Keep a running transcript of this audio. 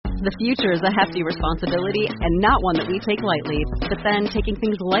The future is a hefty responsibility and not one that we take lightly. But then taking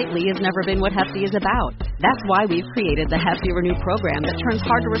things lightly has never been what Hefty is about. That's why we've created the Hefty Renew program that turns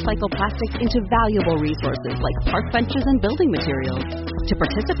hard-to-recycle plastics into valuable resources like park benches and building materials. To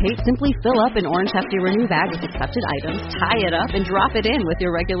participate, simply fill up an orange Hefty Renew bag with accepted items, tie it up, and drop it in with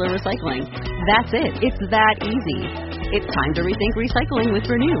your regular recycling. That's it. It's that easy. It's time to rethink recycling with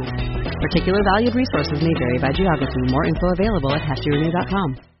Renew. Particular valued resources may vary by geography. More info available at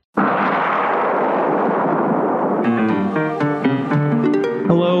heftyrenew.com.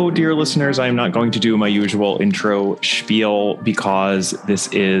 Hello, dear listeners. I am not going to do my usual intro spiel because this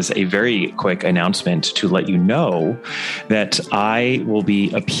is a very quick announcement to let you know that I will be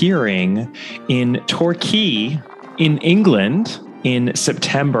appearing in Torquay in England in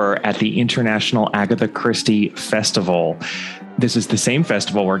September at the International Agatha Christie Festival. This is the same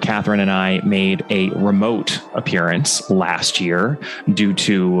festival where Catherine and I made a remote appearance last year due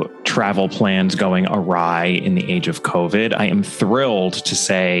to travel plans going awry in the age of COVID. I am thrilled to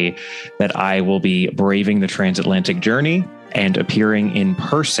say that I will be braving the transatlantic journey and appearing in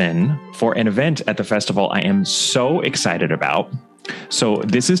person for an event at the festival I am so excited about. So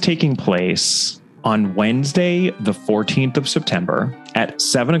this is taking place on Wednesday, the 14th of September at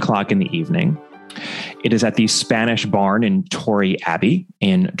 7 o'clock in the evening. It is at the Spanish Barn in Torrey Abbey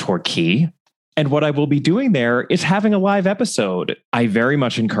in Torquay. And what I will be doing there is having a live episode. I very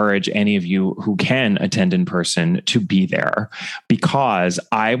much encourage any of you who can attend in person to be there because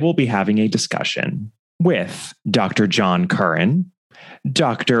I will be having a discussion with Dr. John Curran,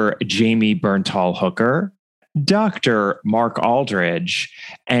 Dr. Jamie Berntal-Hooker, Dr. Mark Aldridge,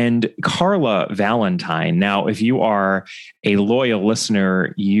 and Carla Valentine. Now, if you are a loyal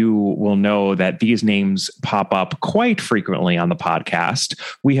listener, you will know that these names pop up quite frequently on the podcast.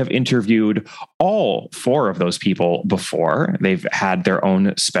 We have interviewed all four of those people before. They've had their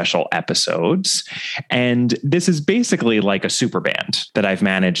own special episodes. And this is basically like a super band that I've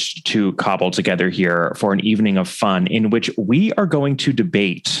managed to cobble together here for an evening of fun in which we are going to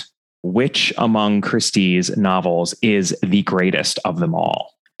debate which among Christie's novels is the greatest of them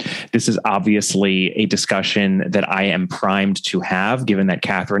all. This is obviously a discussion that I am primed to have, given that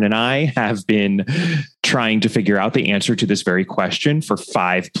Catherine and I have been trying to figure out the answer to this very question for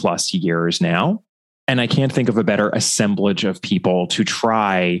 5+ years now. And I can't think of a better assemblage of people to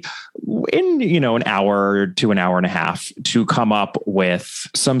try in, an hour to an hour and a half to come up with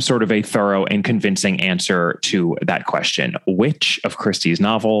some sort of a thorough and convincing answer to that question. Which of Christie's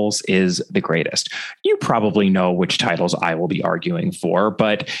novels is the greatest? You probably know which titles I will be arguing for,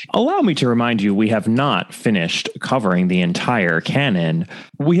 but allow me to remind you, we have not finished covering the entire canon.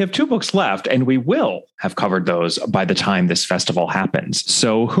 We have 2 books left, and we will have covered those by the time this festival happens.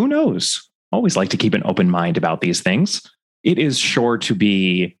 So who knows? Always like to keep an open mind about these things. It is sure to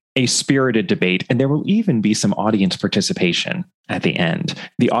be a spirited debate, and there will even be some audience participation at the end.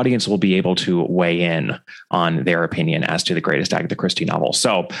 The audience will be able to weigh in on their opinion as to the greatest Agatha Christie novel.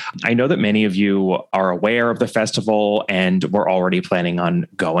 So I know that many of you are aware of the festival and we're already planning on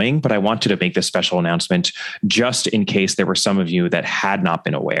going, but I wanted to make this special announcement just in case there were some of you that had not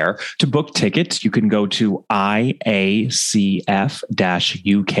been aware. To book tickets, you can go to iacf-uk.org.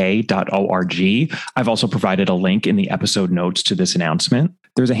 I've also provided a link in the episode notes to this announcement.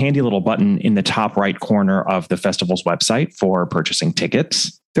 There's a handy little button in the top right corner of the festival's website for purchasing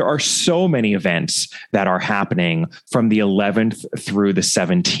tickets. There are so many events that are happening from the 11th through the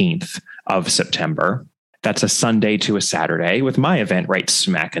 17th of September. That's a Sunday to a Saturday, with my event right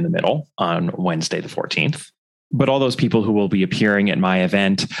smack in the middle on Wednesday, the 14th. But all those people who will be appearing at my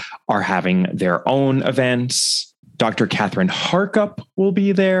event are having their own events. Dr. Catherine Harkup will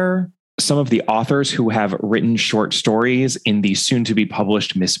be there. Some of the authors who have written short stories in the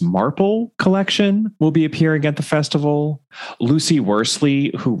soon-to-be-published Miss Marple collection will be appearing at the festival. Lucy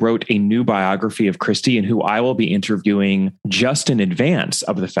Worsley, who wrote a new biography of Christie and who I will be interviewing just in advance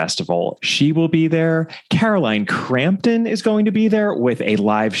of the festival, she will be there. Caroline Crampton is going to be there with a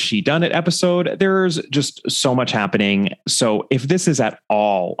live She Done It episode. There's just so much happening. So if this is at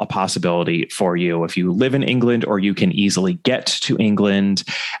all a possibility for you, if you live in England or you can easily get to England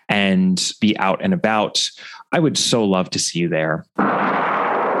and be out and about, I would so love to see you there.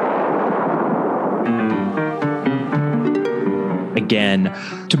 Again,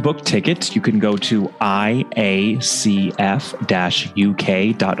 to book tickets, you can go to iacf-uk.org.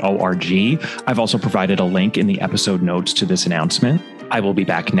 I've also provided a link in the episode notes to this announcement. I will be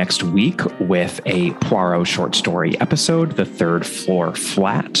back next week with a Poirot short story episode, The Third Floor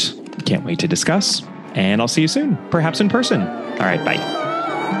Flat. Can't wait to discuss. And I'll see you soon, perhaps in person. All right, bye.